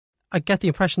I get the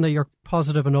impression that you're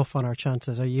positive enough on our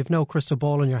chances. You've no crystal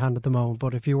ball in your hand at the moment,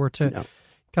 but if you were to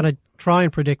kind of try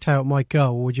and predict how it might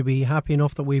go, would you be happy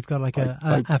enough that we've got like a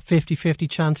 50-50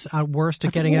 chance at worst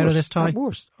of getting out of this tie? At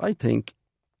worst, I think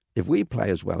if we play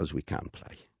as well as we can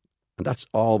play, and that's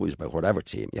always about whatever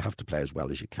team, you have to play as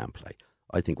well as you can play.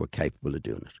 I think we're capable of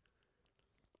doing it.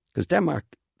 Because Denmark,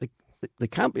 they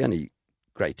can't be any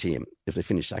great team if they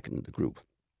finish second in the group.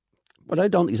 But I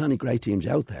don't think there's any great teams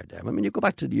out there, Dave. I mean, you go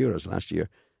back to the Euros last year,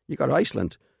 you got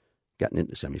Iceland getting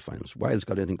into the semi-finals. Wales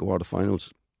got into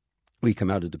quarter-finals. We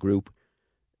come out of the group.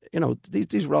 You know,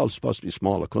 these were all supposed to be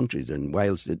smaller countries, and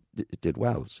Wales did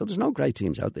well. So there's no great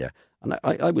teams out there. And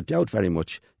I would doubt very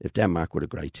much if Denmark were a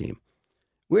great team.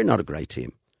 We're not a great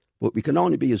team, but we can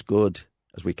only be as good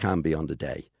as we can be on the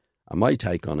day. And my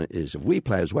take on it is if we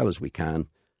play as well as we can,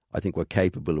 I think we're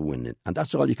capable of winning. And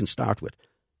that's all you can start with.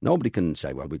 Nobody can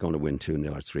say, well, we're going to win 2-0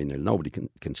 or 3-0. Nobody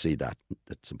can see that.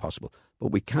 That's impossible.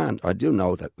 But we can. I do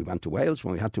know that we went to Wales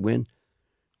when we had to win.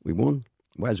 We won.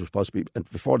 Wales was supposed to be, and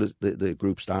before the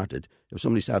group started, if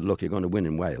somebody said, look, you're going to win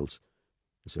in Wales,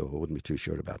 so I wouldn't be too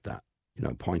sure about that. You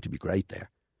know, point to be great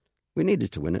there. We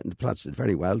needed to win it, and the Platts did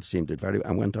very well, the team did very well,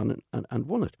 and went on and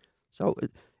won it. So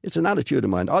it's an attitude of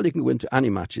mind. All you can go into any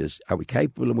match is, are we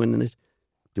capable of winning it?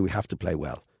 Do we have to play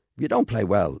well? If you don't play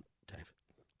well, Dave,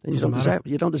 then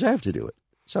you don't deserve to do it.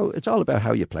 So it's all about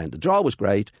how you're playing. The draw was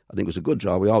great. I think it was a good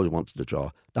draw. We always wanted the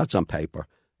draw. That's on paper.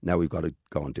 Now we've got to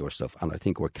go and do our stuff, and I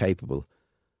think we're capable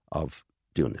of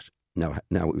doing it.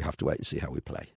 Now we have to wait and see how we play.